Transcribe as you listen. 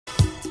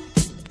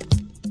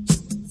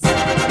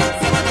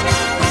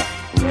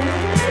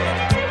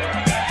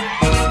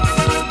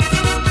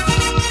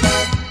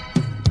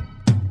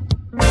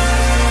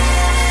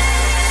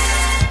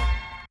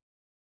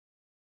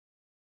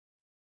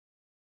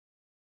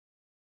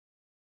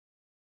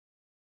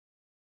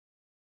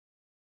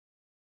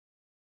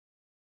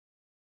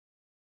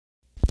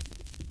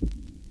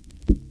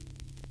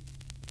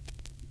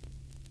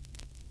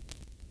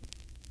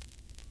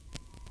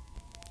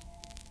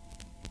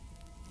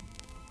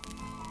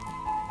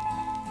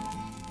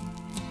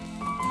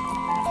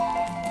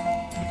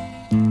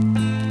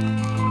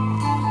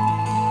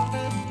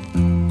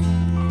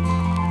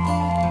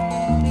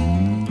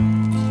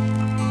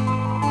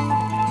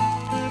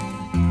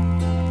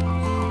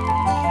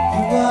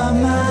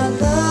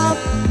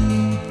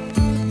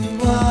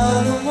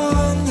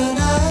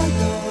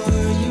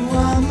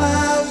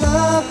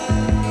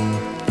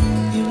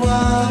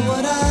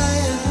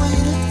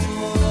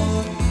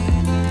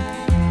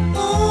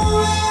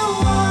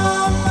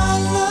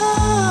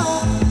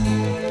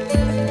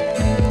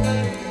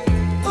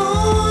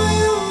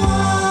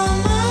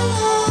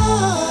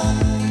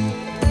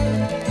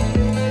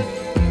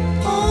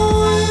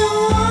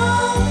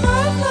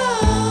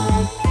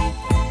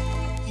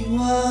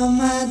are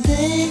my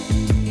day.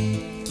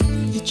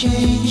 You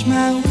changed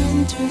my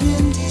winter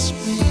into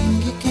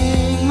spring. You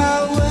came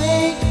my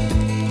way,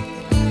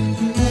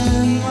 and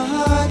then my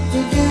heart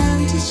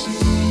began to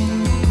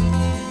sing.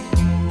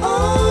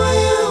 Oh,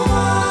 you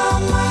are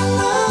my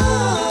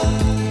love.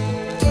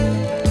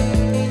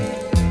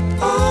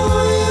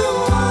 Oh, you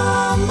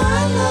are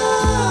my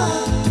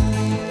love.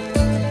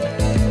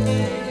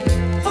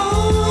 Oh,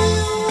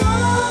 you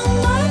are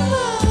my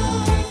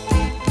love.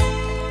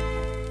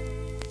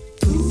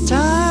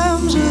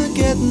 Times are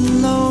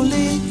getting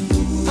lonely.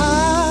 I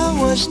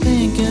was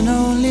thinking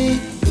only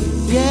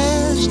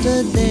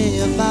yesterday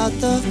about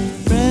the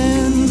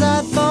friends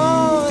I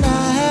thought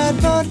I had,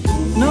 but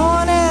no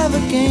one ever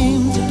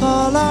came to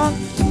call on,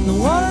 no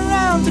one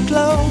around to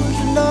close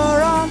the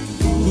door on.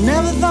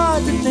 Never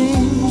thought that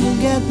things would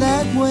get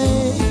that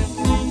way.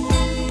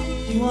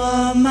 You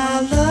are my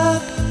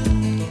love.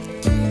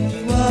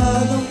 You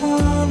are the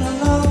one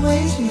I'll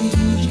always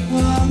need. You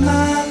are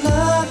my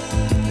love.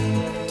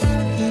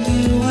 For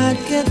you I'd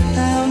get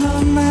down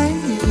on my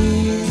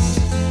knees.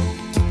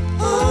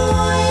 Oh,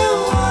 you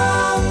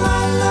are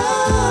my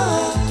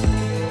love.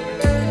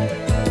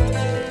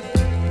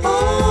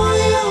 Oh,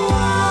 you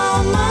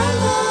are my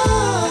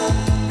love.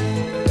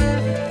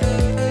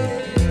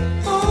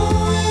 Oh,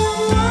 you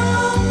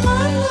are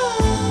my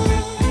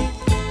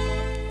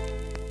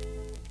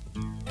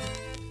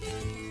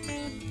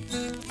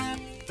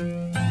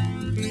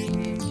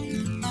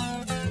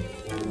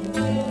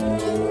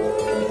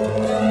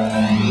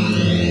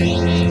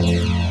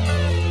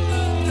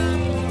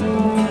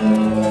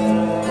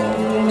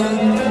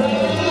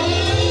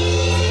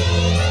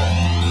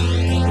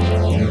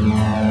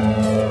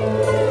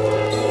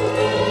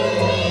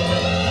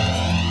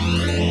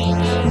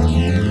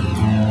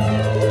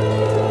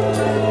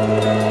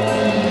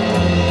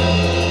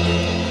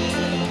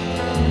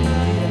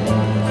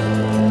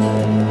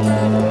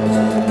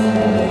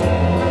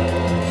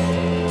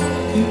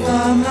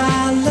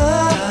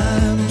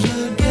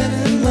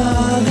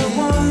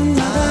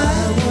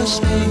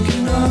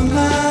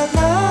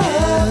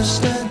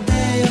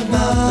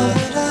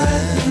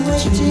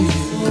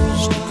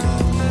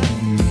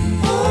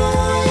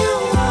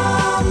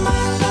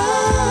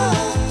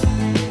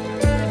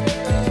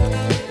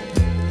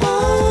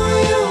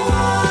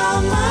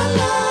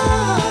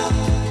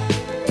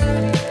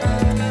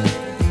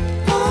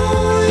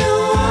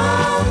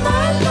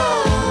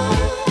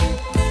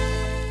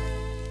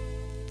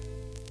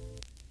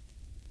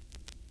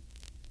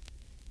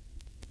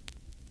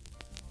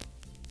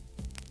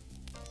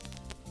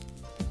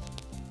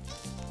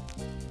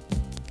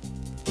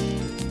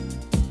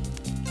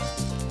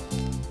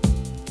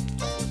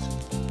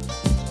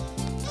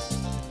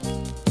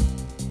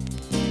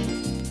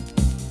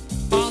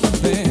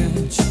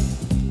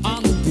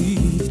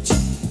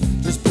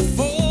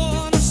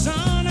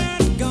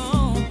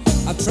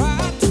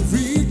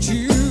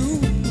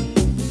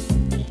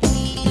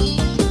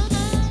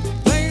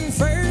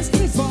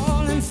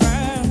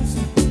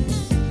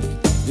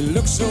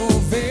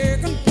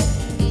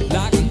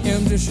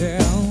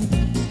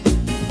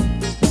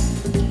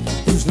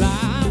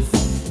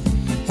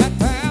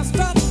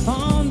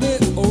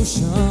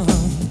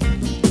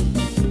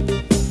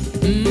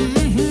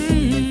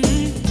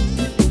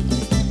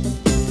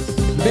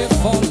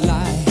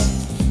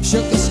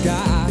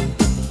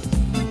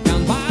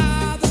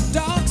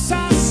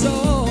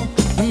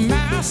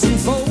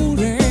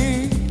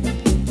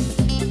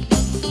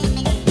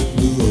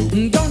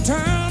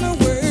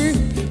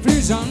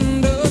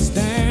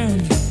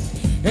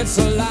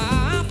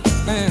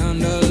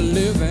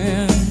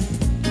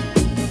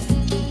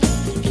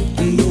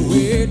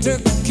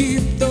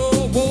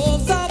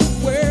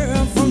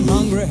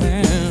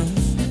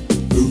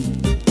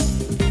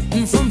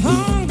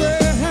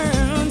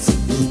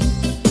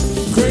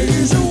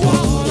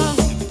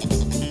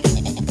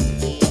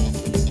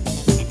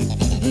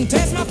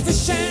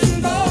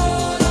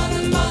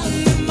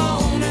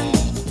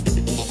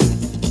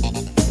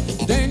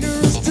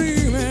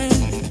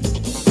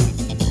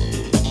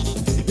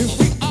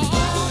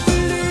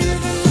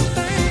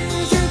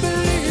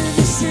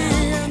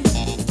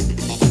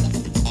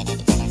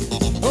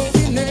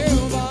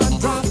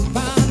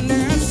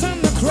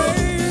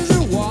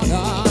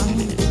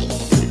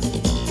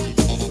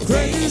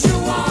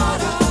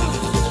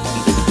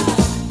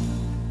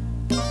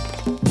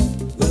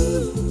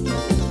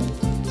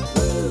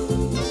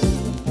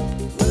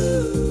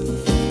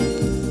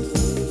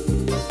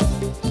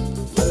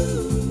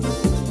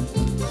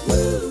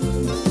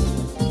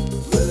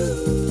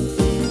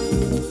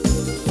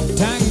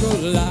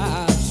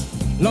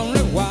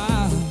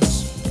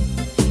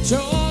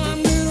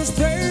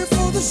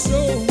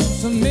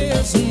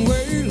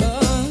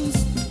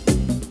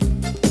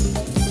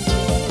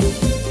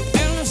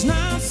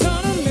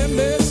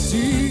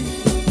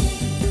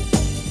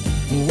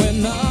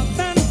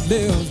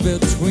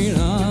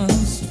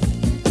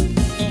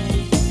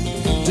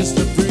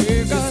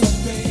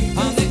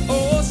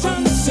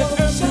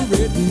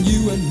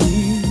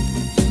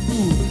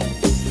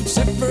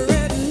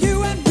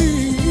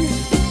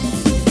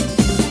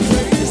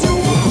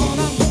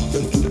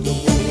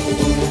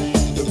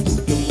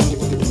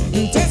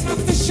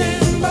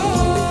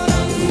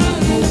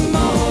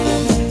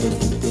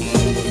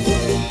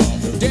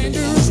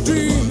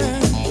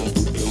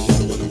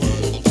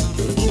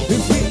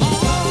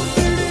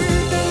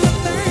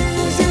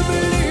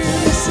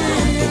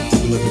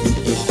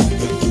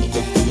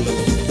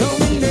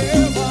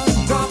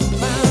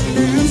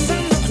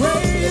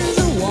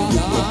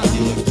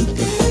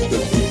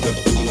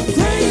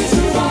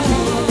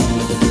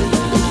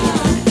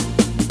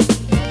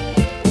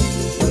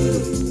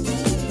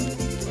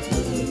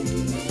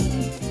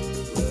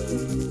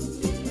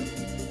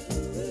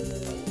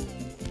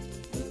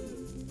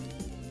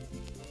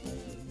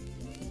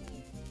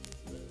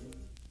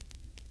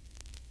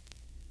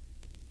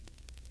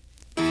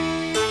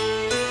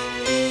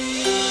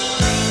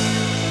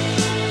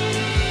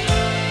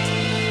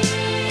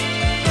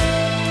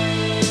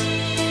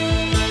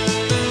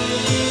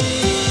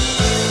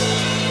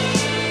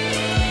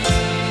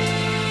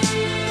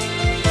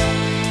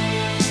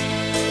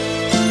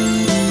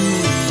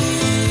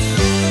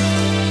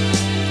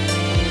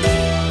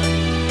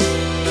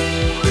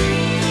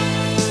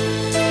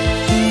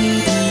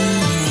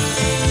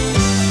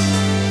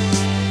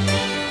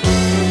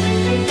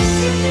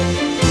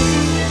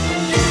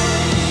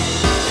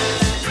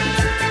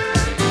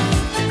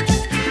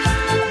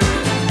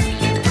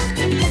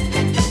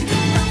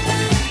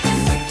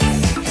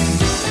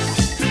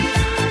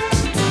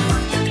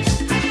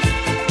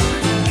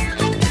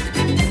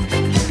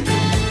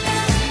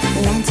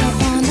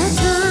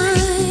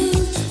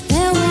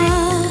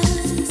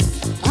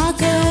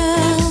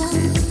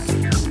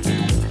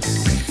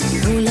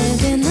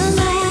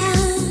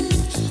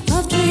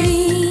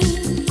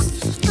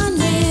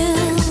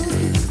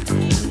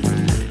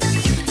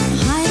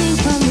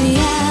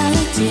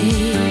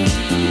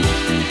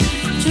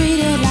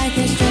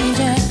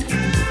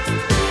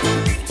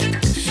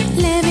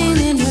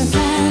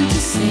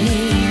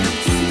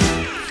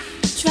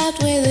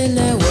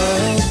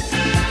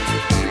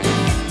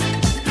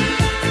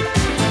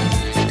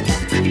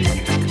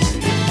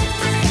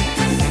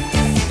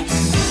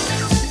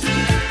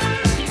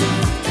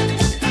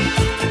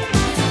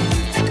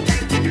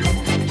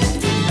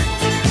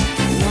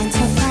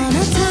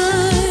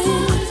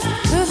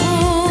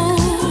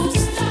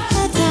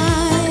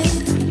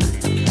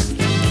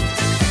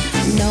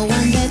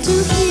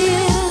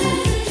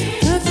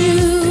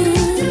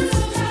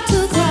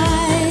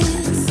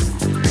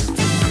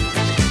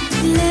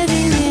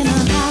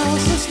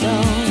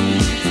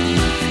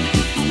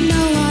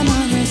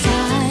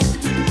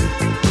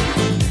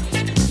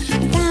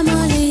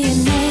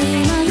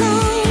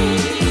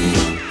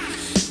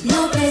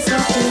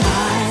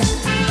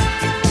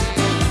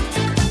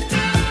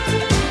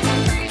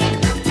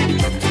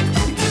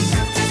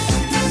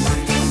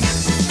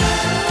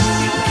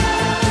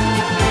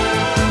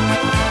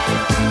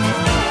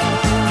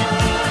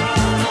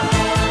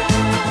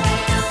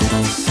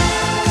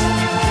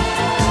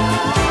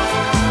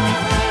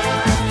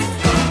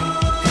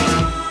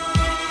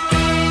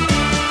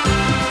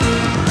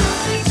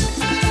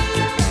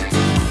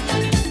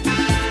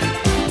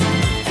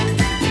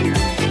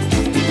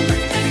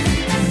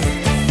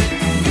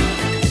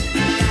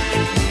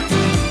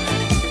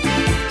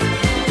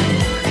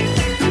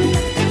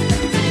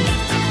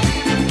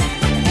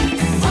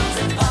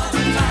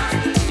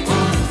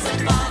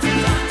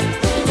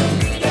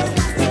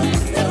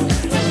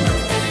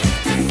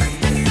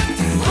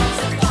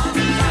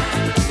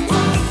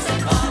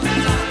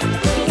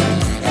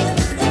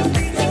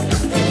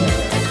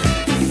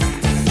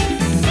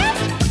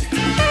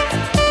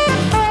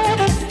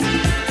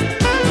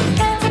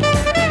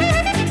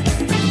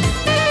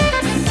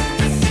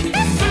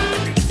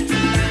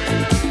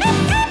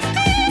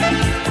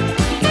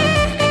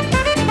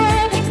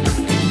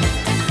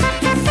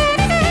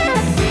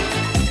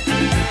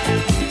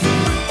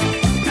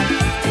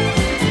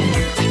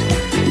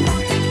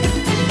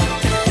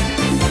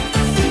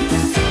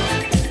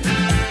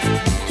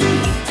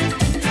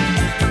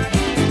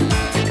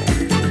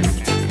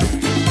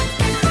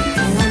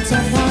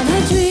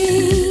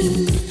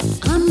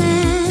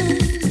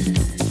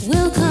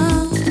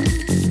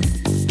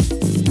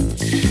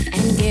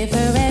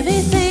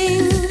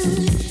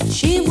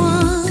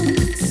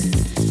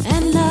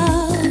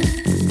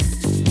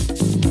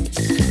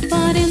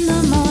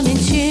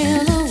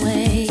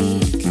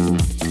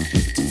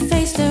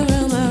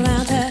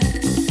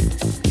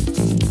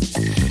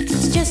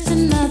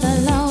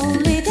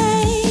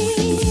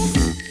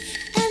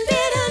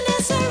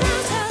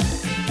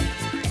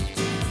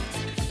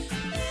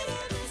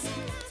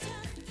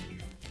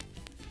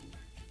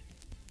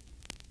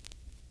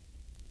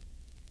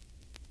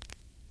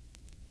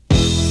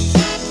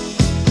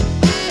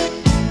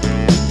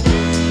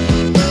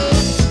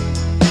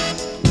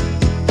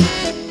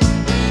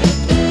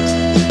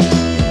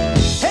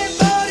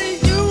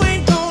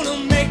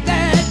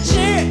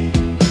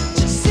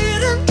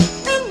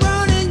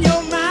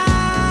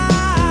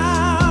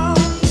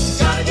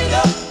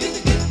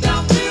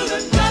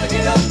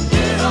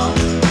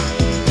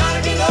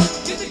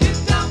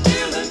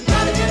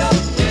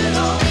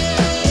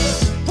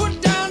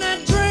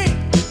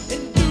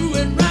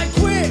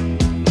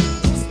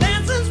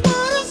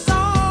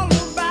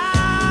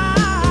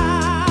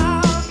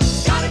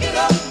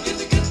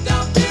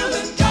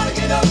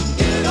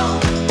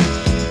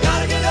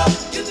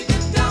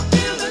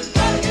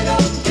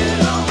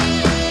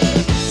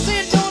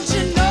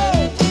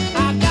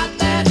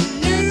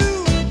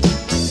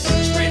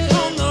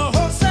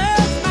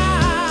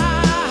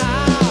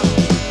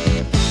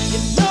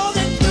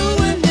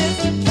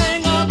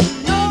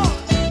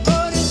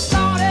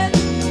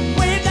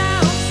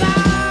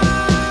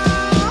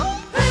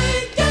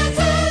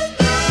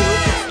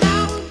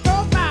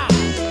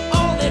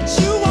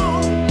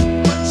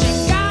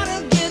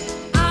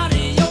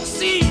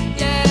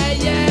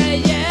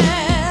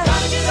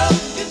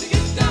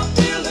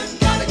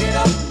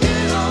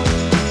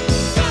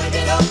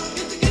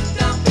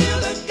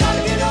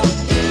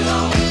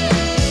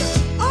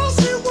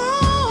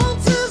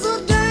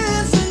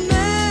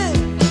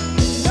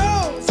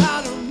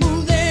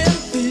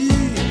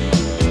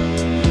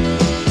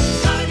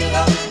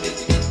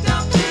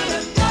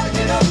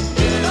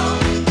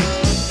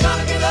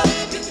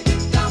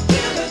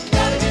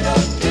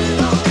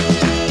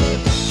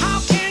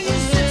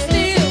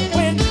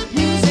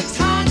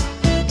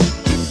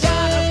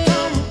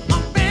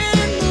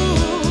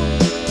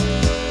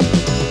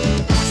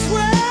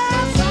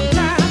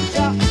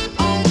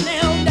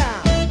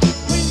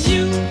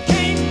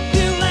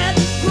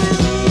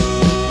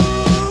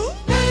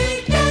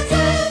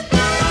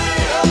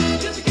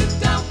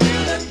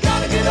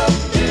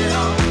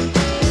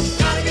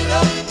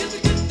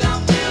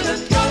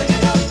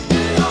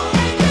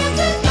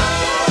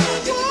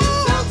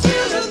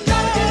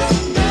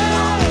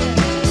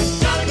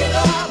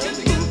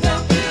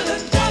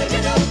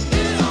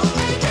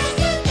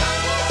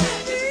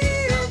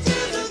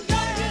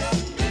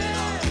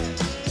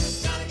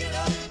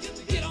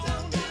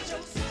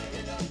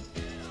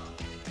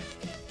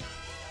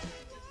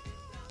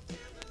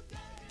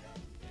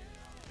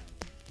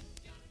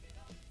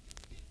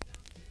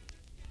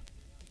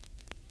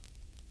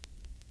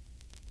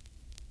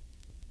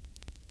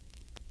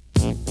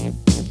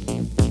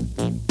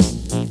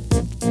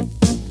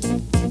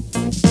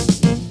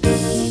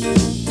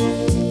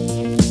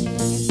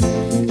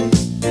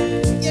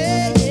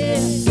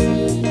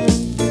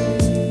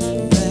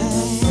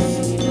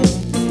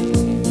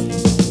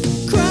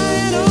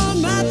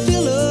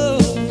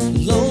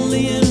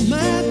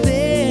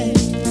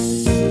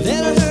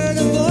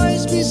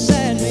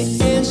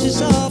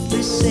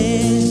she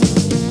said,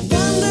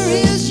 wonder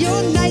is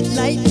your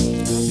nightlight,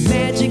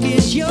 magic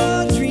is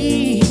your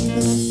dream.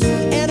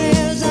 And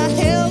as I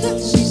held her,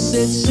 she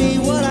said, see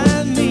what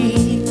I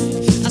mean.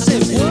 I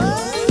said, what?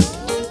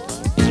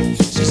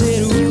 She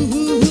said,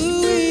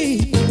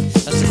 ooh-wee.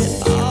 I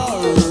said,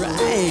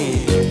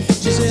 alright.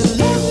 She said,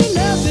 love me,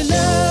 love me,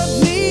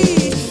 love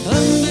me,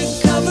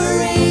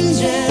 undercover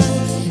angel,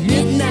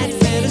 midnight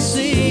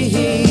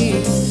fantasy.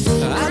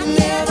 I've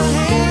never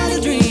had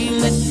a dream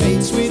that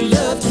made sweet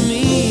love to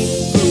me.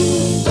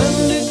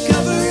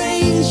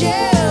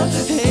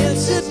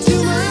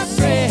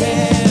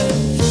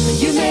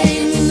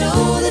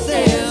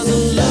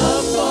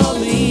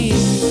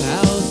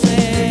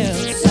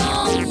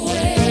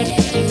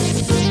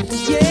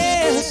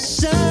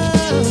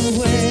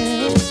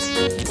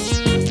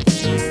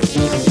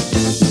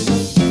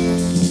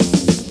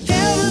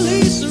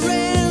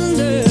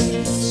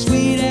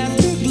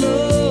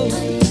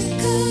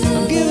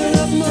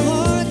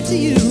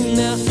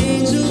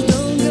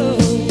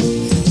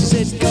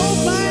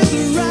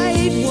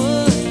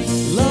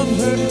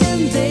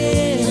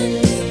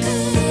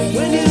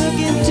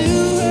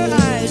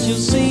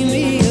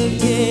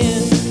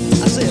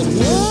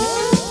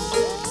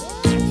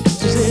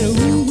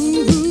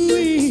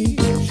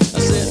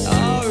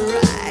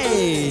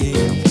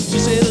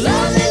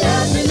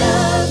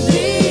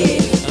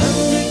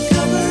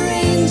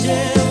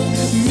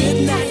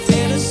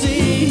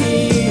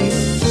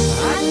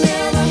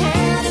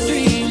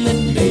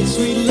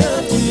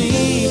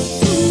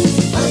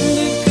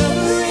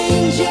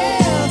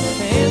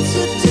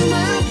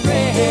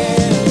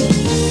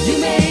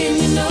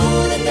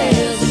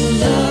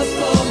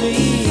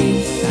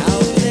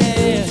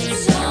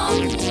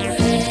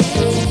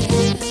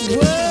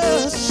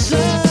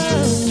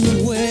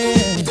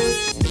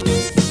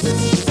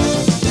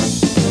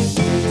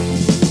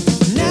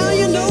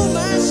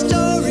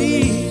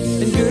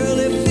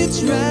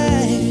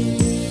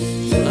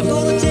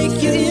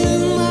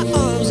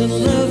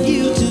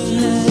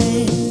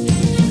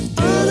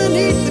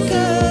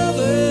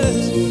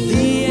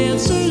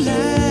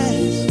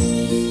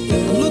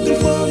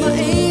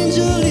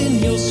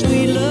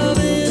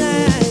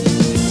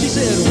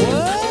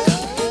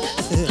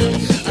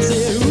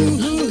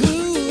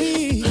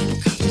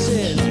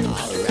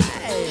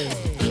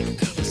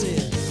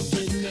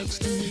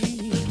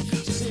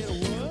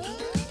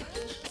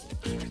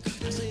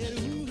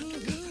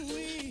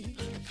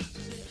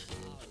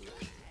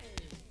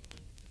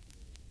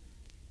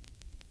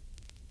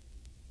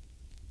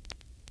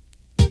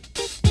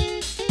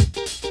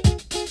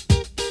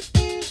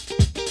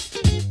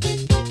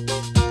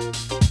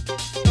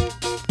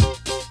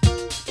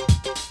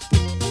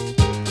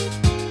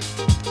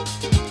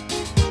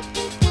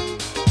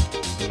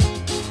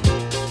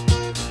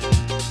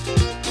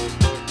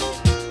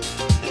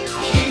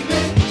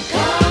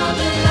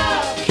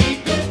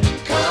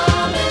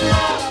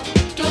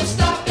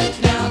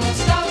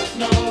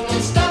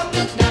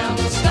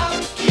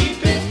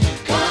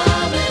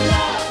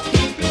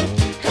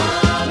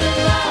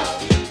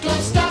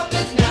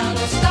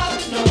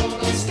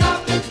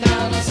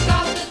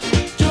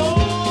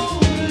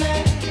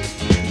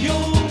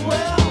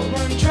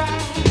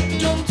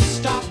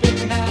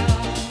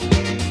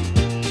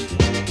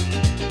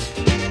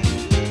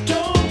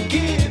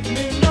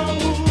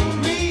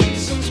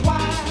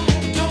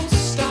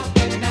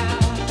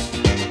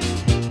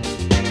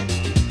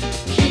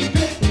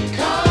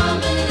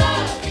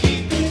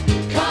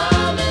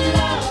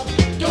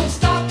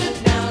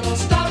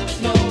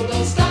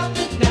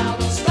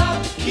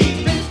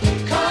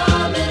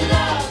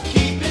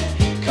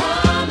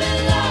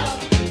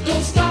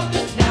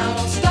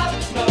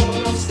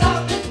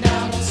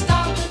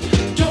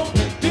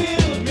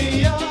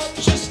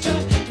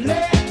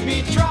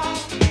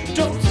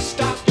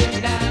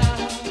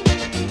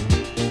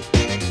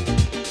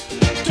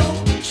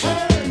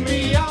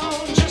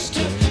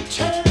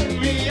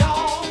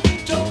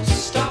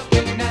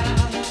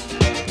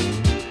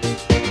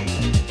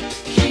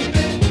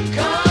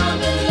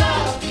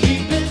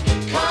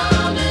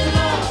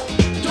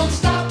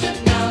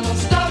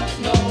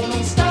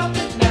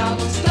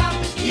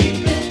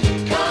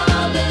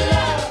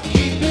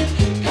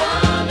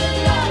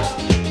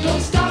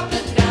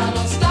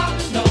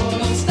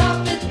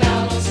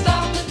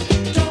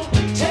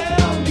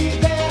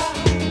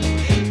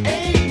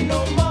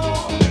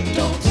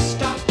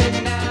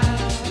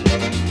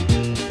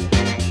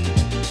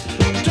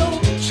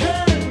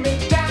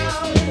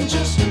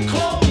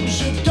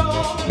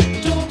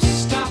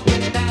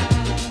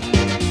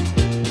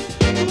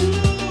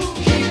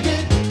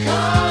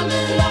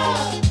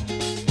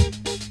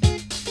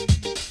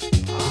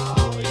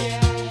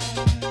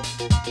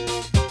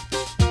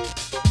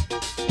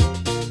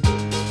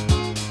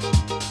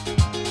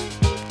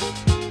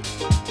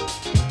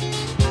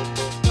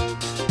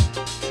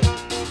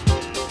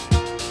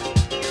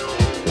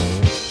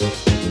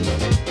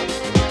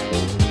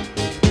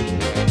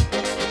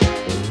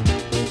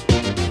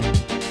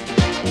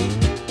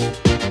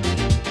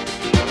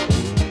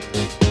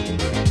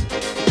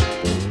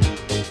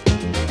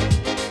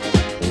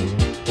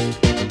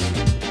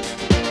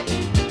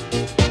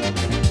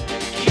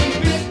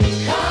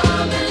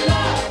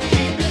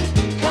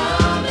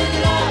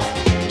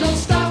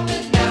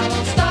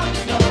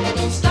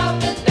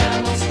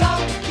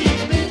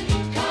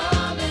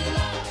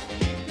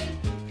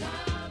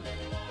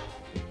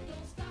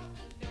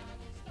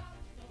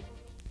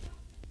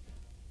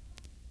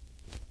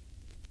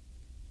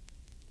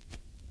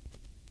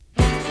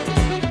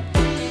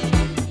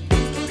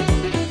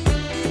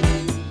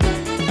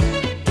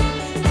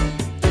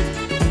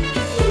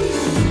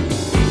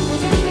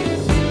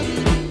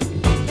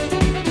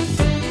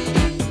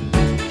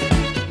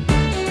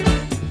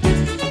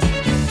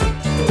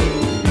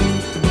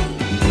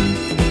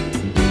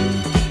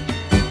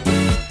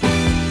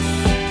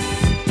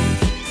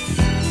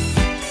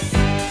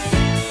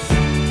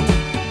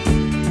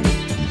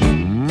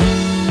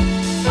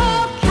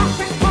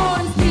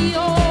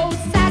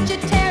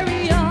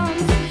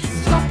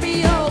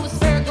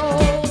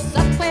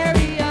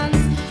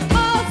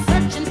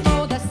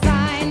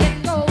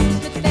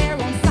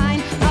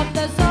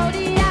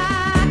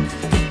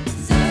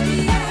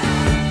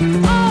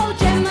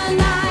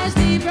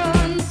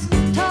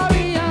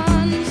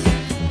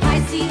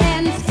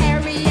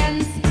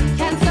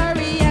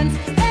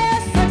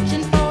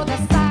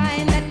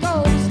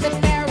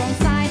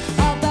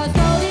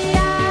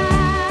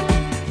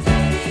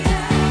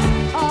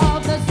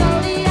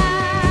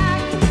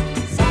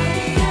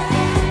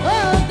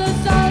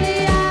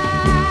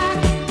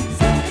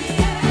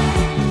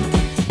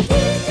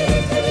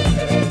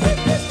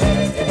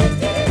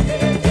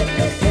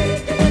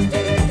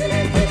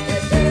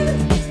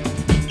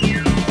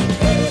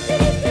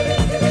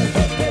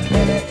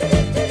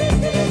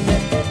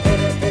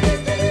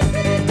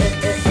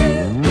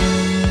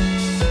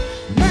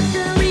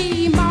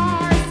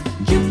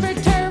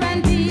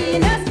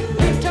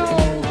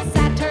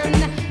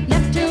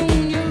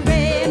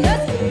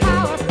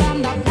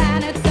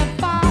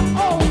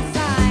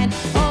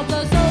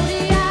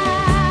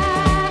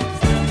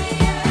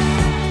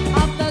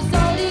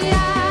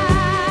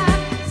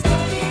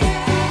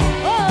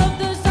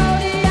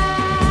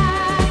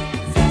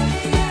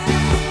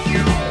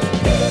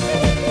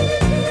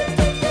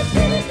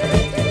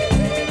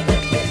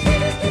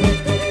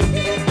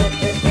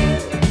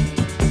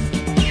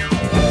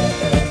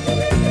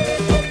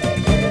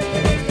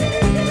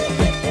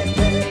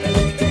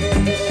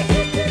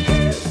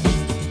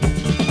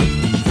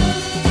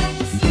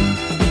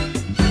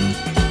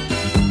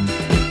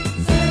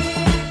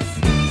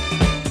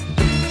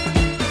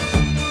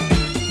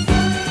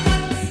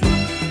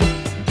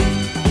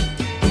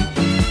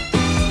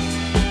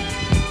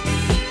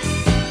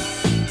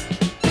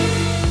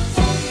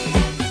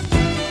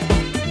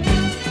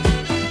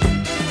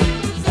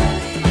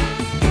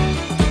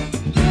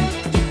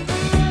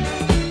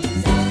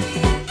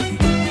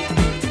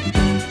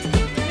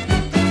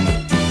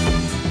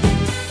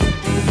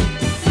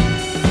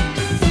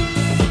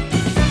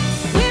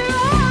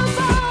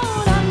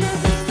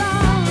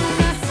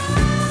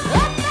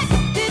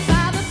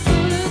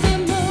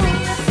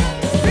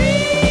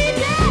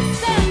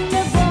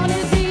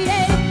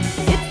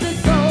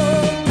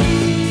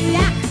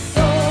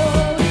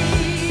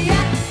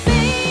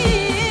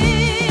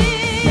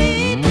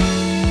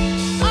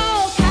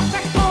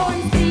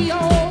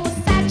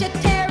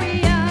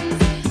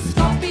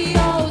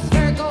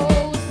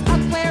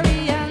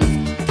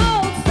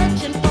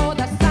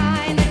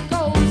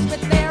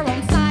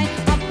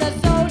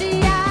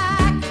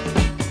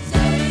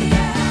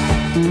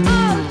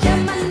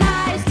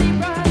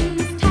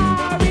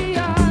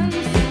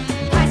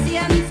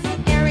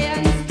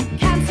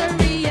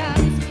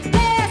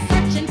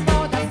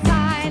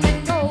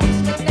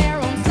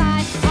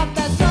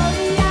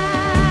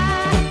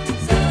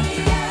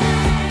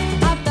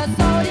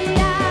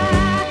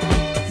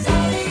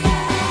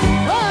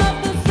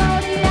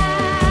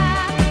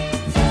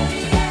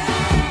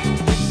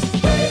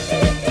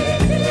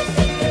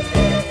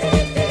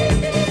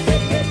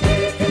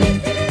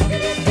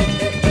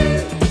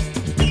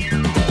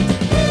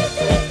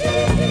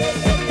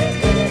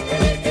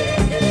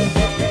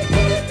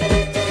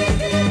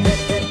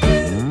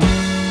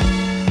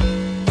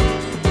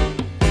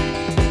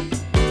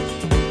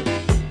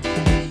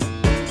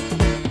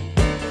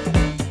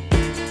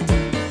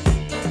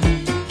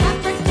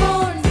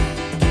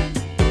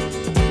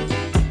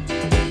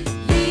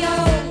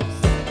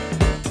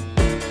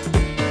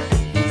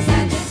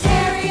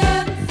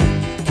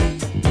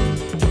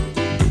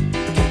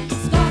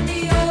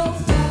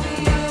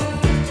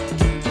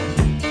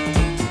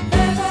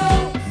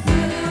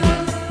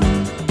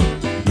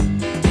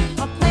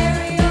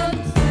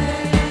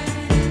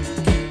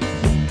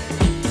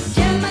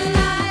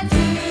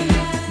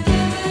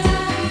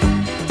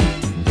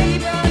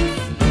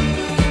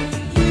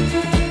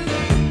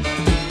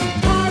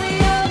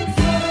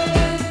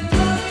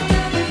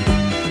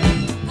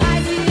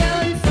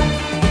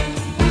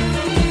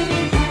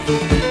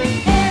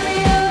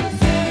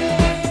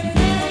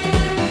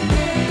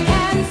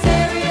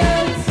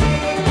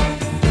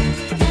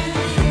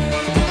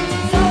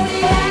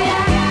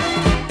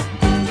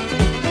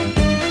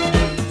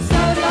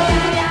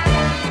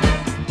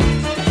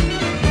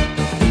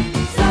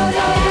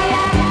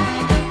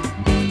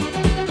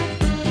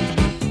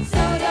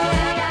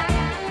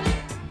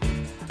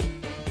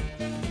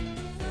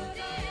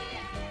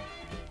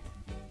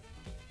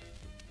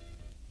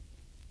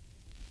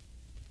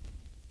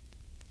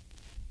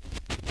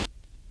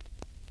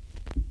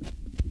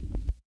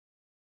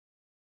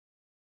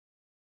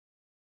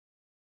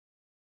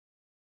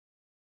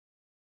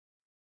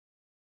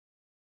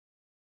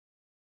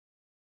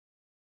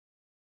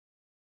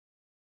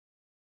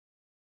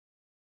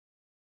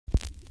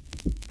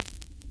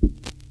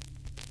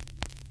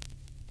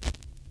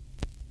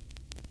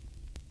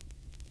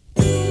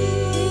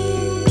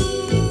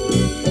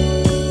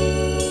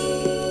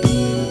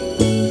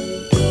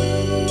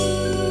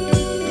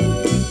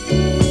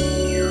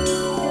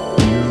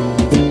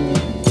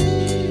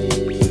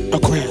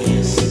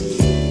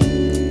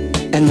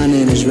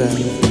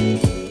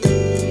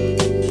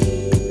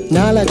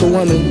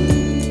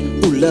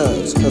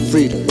 loves her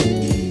freedom.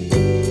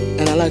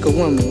 And I like a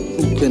woman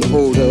who can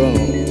hold her own.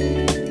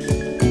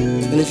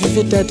 And if you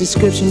fit that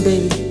description,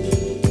 baby,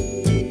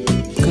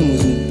 come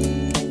with me.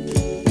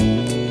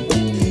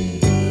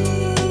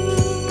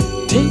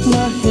 Take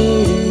my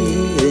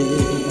hand,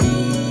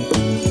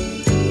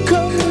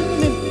 come with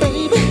me,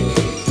 baby,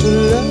 to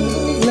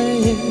love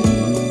land.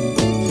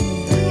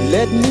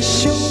 Let me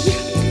show you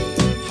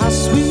how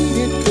sweet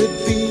it could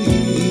be,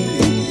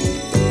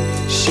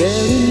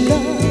 sharing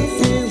love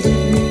here with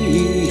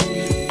me.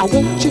 I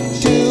want you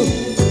to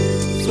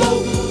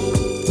float,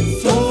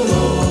 float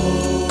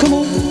on. Come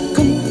on,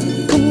 come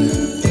on, come on.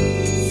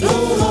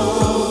 Float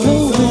on,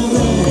 float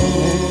on.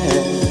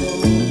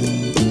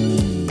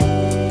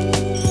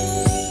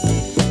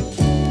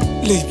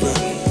 Libra.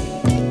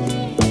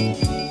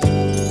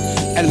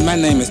 And my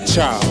name is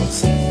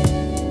Charles.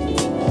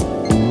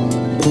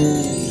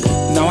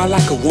 Now I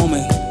like a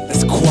woman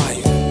that's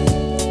quiet,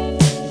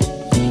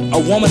 a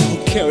woman who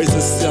carries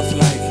herself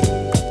like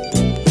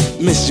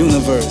Miss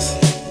Universe.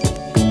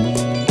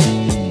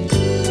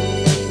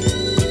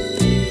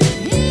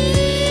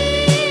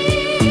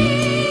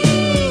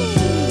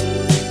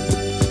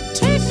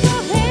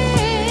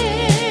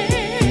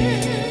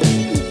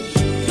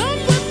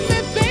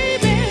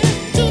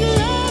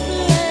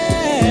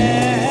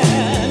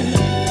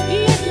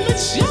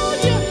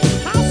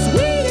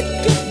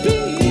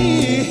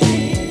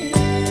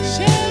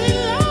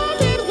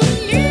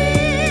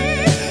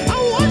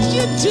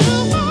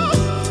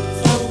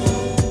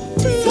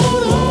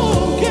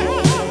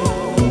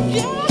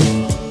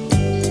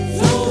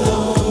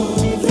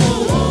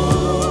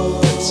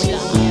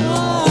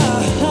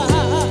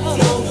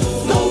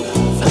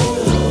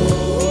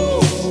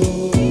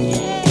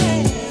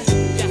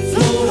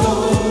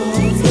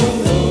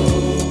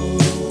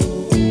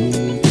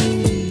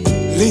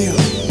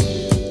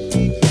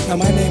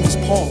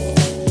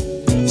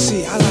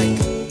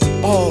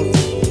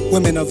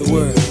 Of the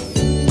world.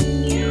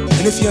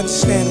 And if you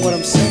understand what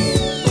I'm saying,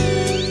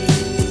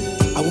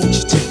 I want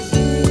you to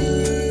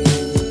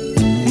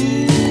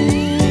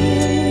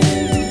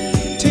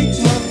take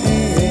my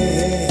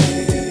hand.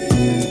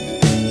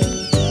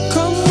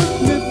 Come with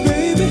me,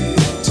 baby,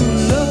 to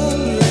love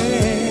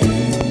land.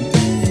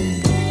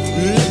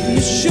 Let me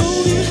show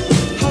you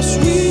how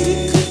sweet it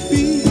could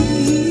be,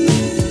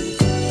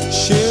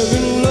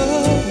 sharing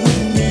love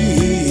with me.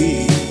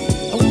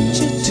 I want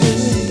you to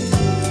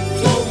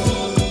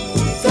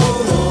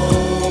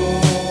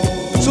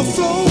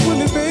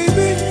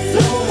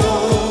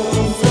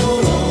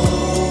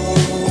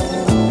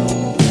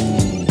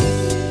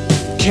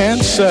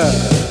Cancer,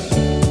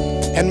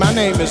 and my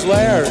name is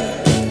Larry.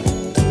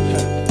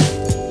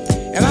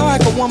 And I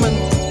like a woman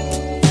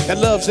that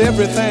loves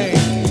everything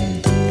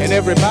and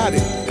everybody.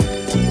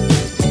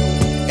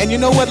 And you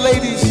know what,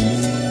 ladies?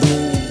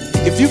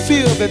 If you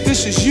feel that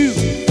this is you,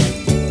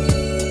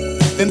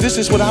 then this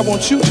is what I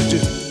want you to do.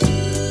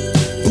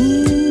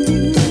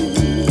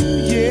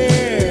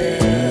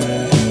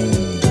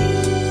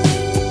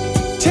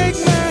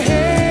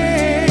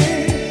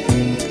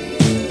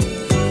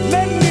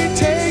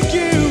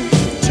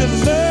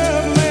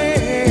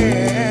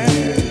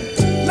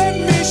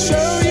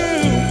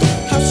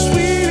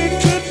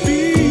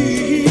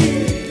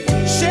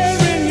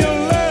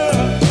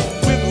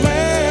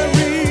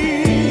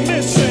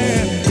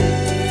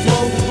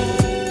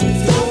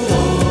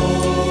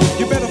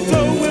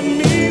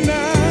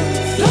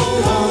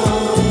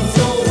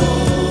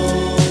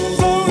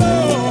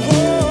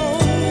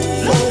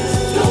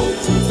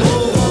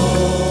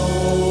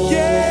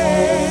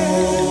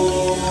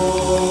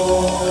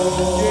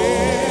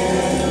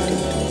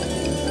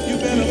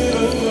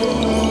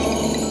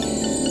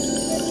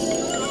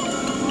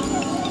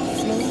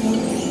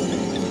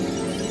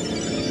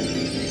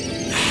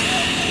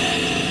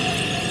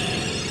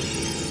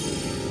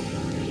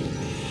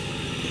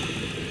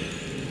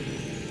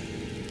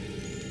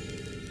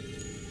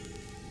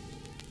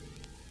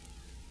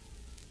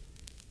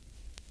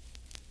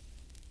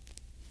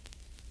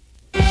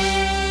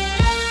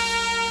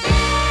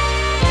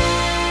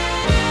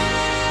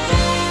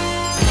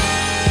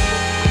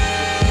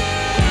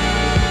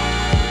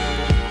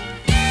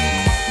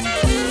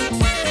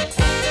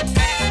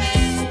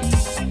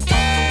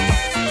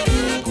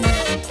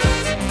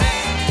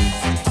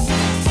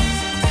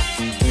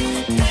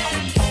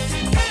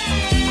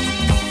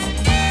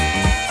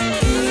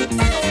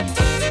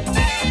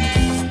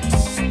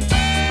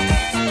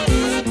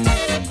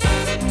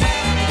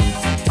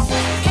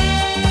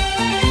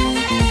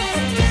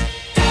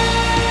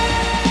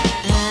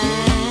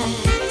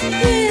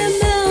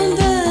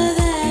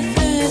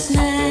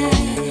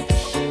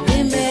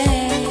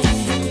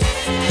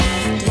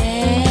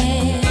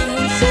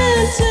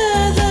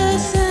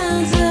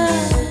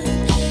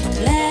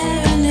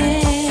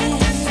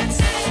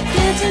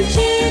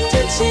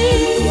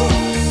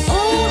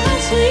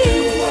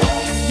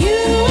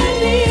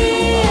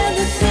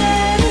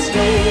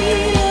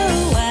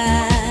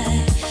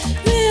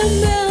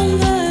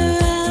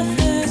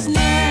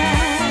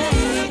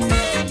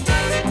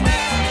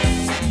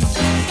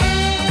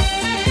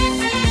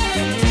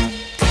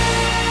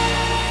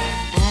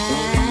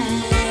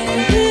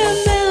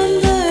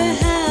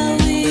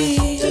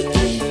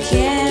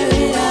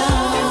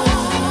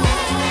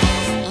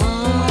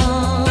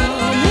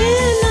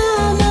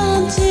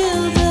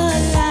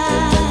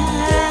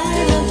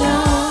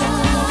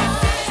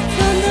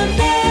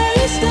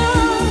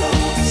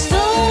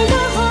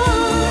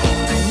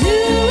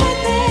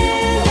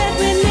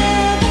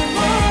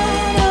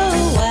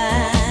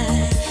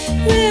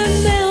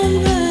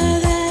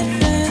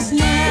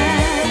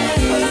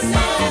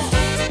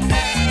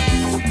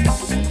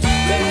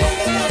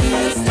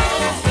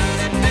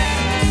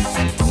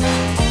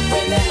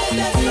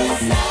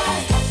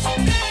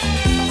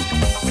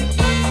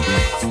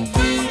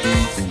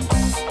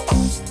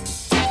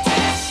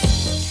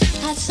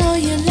 I saw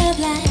your love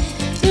light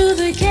through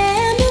the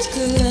candle's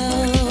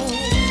glow.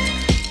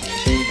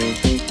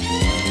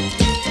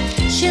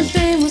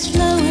 Champagne was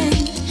flowing,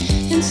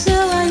 and so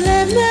I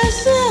let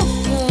myself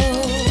go.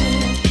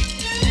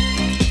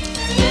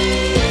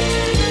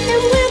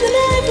 And when the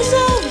night was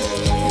over,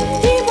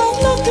 we both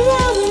looked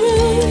around the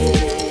room.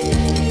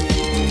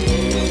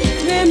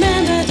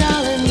 Remember,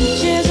 darling,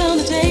 chairs on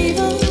the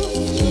table,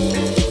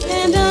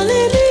 and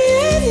only me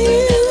and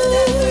you.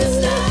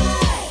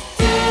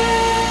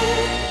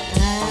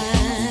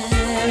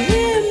 I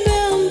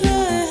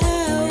remember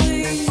how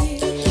we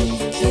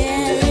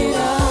carried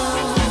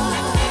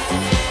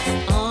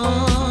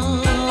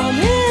on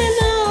and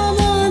on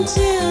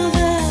until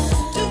the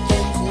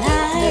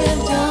light of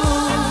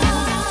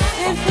dawn.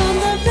 And from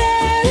the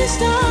very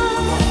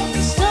start,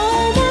 you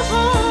stole my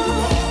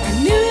heart. I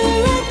knew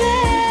right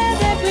there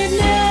that we'd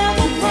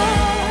never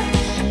part.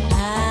 I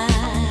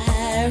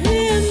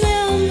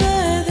remember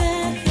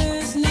that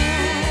first night.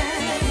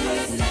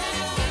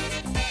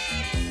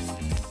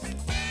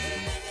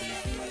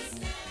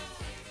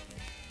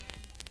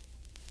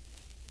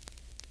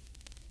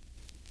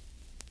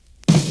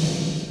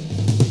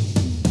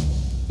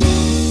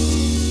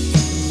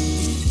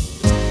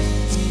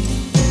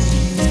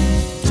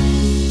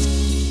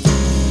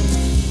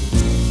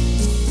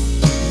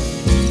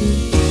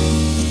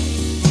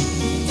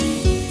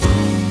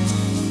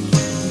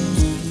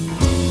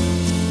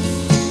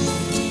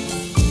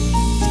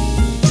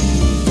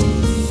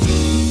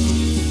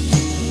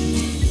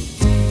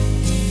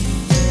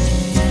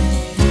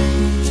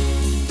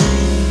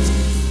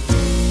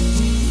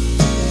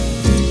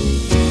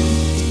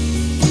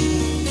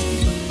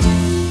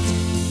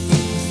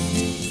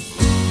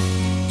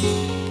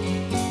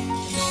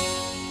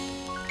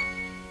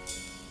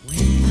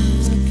 When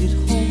I get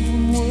home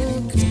from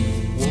work,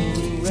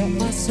 wanna wrap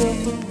myself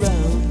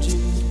around you.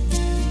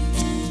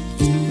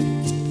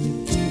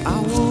 I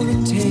wanna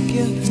take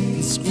you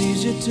and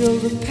squeeze you till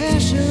the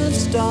passion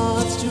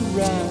starts to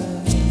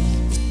rise.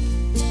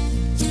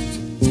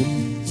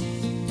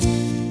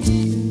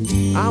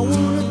 I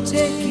wanna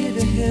take you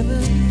to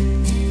heaven,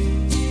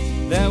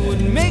 that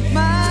would make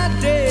my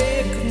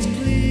day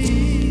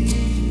complete.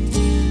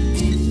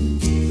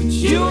 But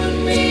you and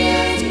me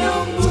ain't no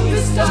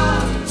movie star.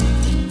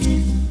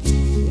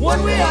 What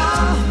we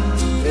are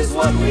is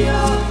what we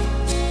are.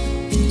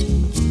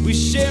 We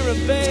share a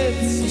bed,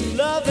 some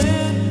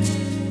loving,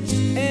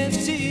 and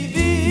TV,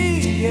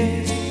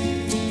 yeah.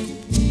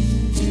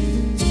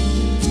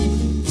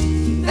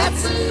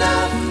 That's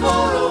enough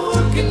for a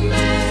working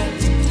man.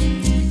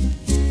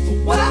 But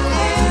what I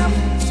am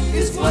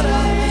is what I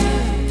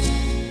am.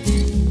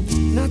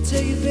 And I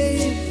tell you,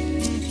 babe,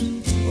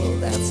 well,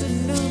 that's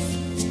enough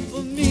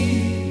for me.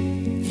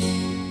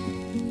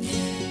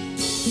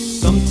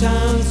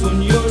 Sometimes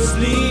when you're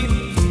asleep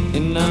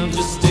and I'm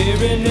just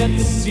staring at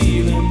the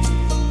ceiling,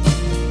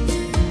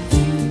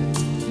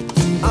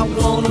 I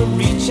wanna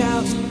reach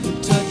out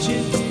and touch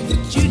it,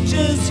 but you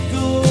just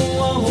go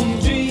on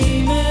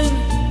dreaming.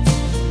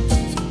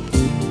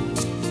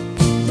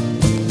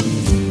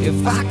 If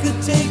I could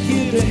take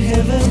you to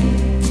heaven,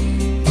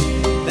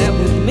 that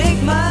would make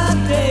my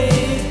day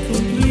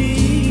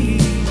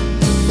complete.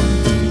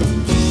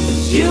 But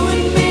you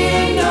and me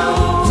ain't no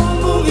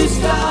movie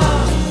star.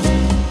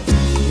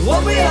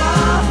 What we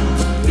are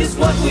is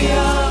what we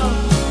are.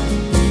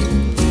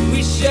 We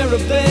share a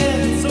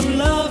bed, some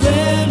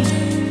loving,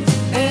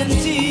 and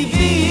TV.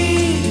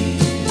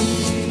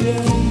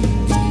 Yeah.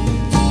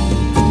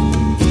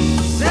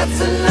 That's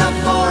enough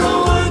for a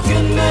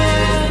working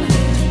man.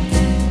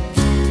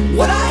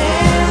 What I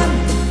am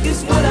is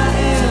what I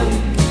am.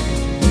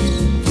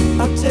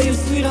 I'll tell you,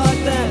 sweetheart,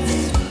 that's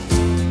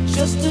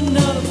just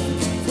enough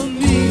for me.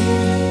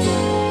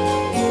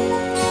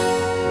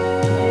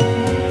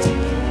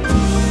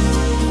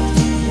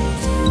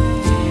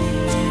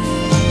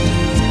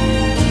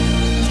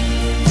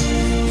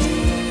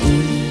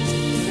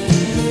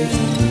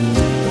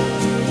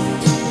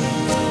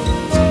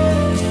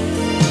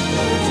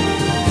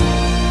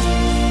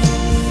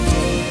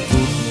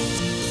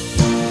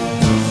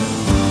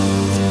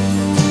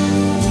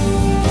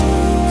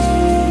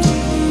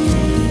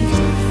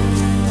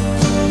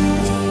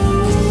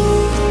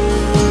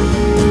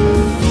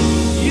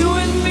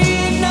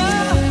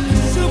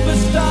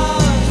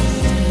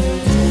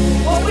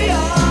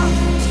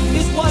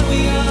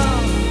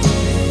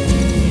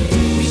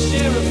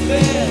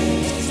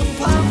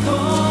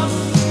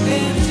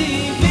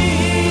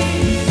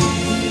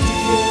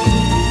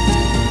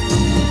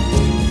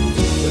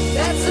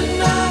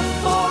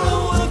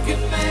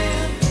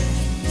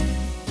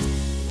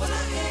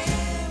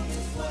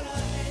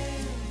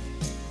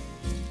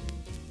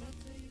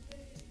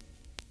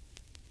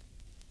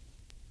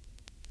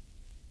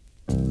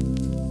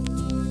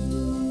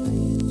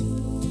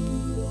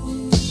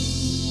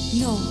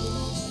 No.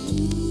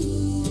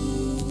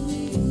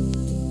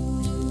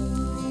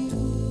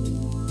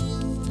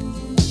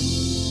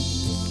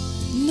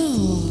 No.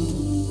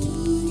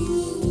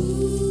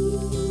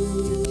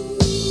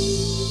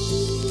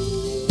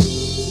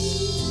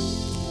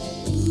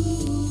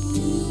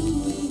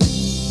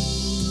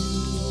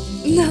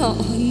 No,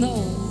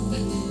 no.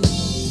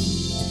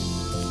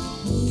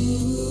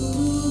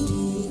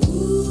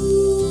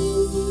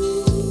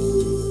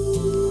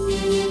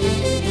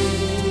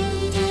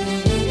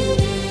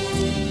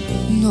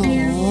 No,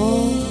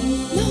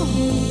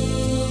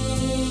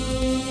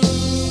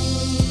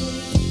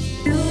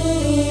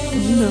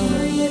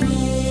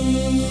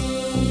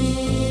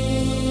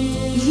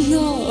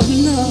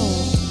 no.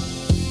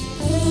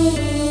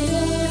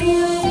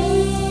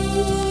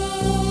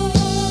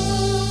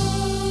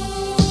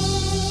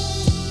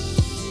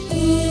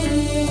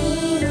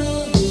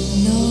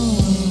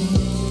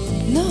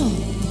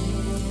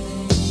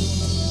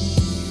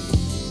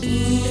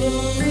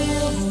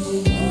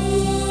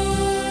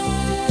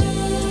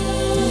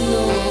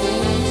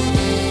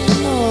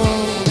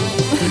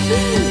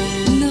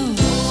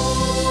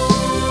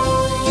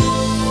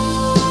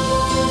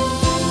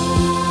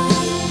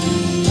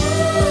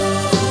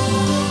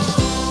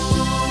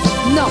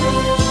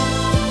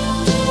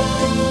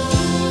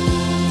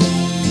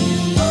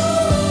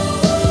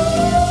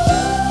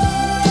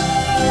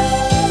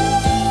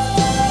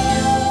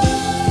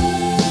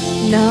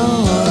 No.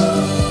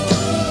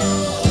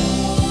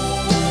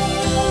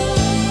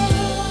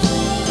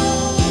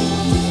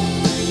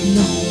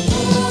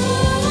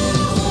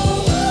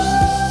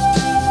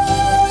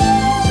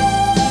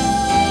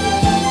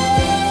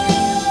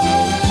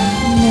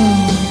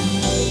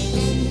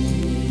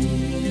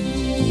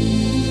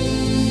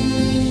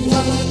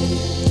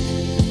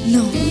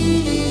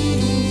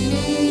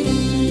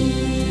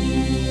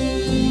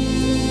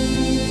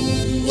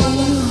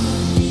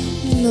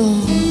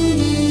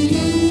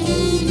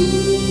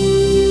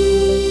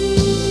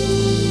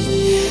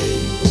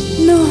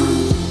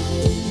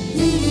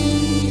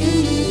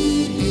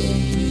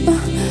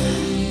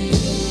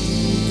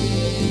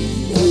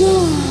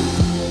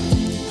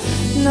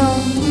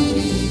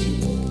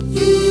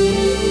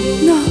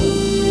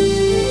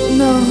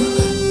 No,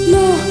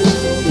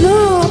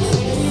 no.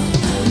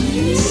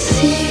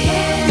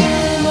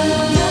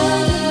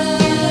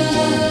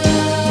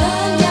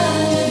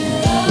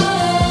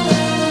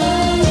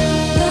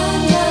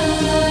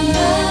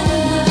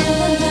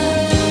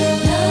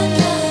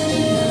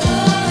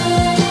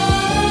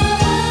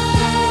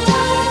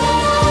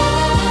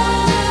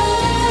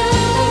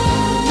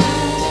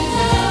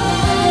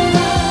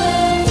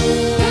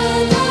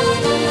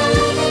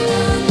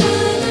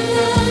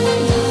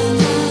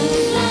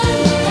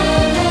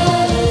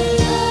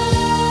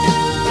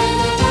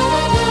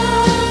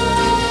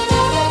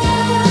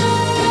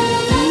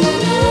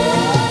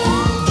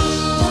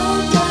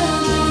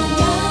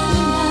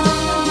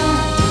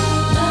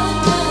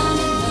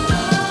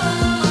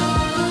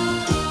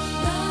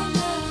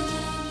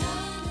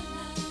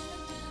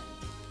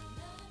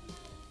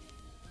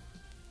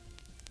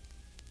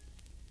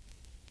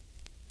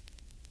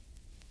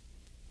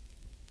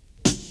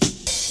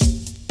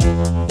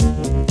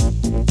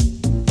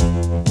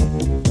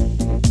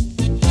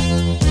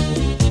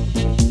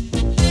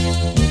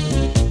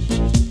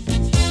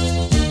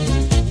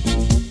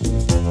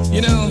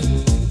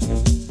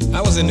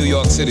 In New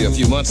York City a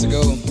few months ago,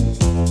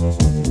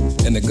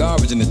 and the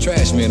garbage and the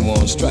trash men were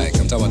on strike.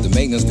 I'm talking about the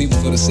maintenance people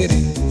for the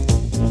city.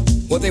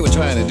 What they were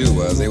trying to do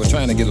was they were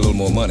trying to get a little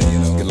more money, you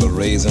know, get a little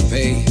raise in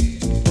pay.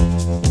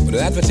 But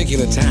at that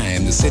particular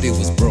time, the city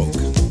was broke.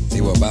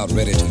 They were about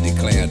ready to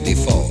declare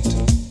default.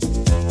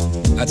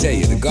 I tell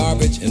you, the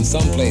garbage in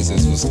some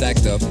places was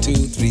stacked up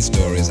 2-3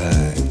 stories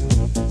high.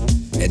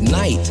 At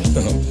night,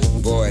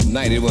 boy, at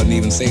night it wasn't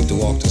even safe to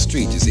walk the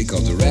street, you see,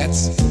 because the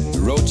rats,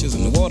 the roaches,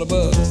 and the water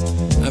bugs,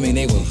 I mean,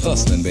 they were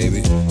hustling,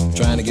 baby,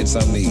 trying to get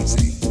something to eat,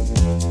 see.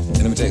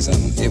 And let me tell you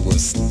something, it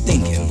was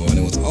stinking, boy, and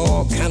there was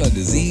all kind of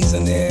disease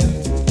in there,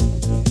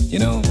 you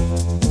know.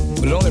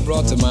 But it only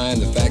brought to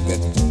mind the fact that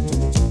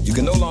you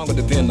can no longer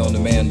depend on the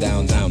man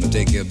downtown to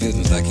take care of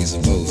business like he's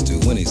supposed to,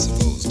 when he's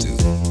supposed to.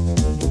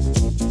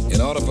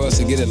 In order for us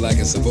to get it like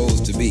it's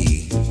supposed to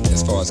be,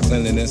 as far as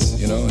cleanliness,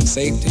 you know, and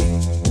safety,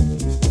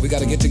 we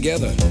got to get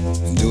together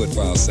and do it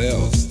for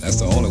ourselves. That's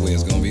the only way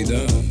it's going to be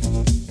done.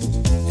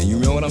 And you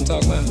know what I'm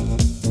talking about?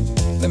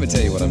 Let me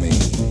tell you what I mean.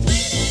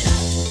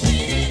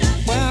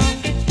 Well,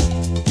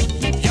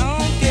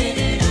 y'all get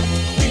it.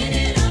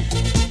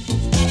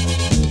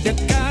 You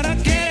gotta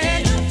get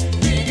it.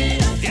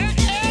 Yeah,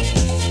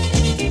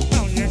 yeah.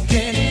 Oh, you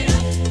get it.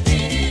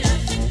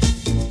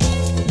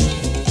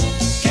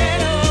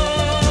 Get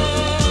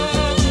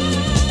up.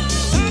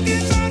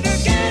 Talking about the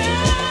get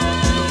up.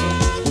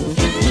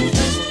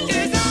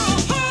 It's our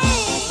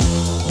home.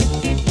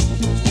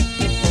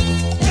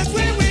 That's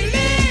where we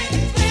live,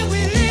 where we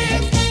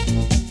live.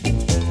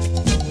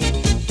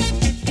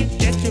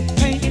 Get your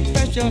paint,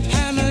 brush your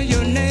hair.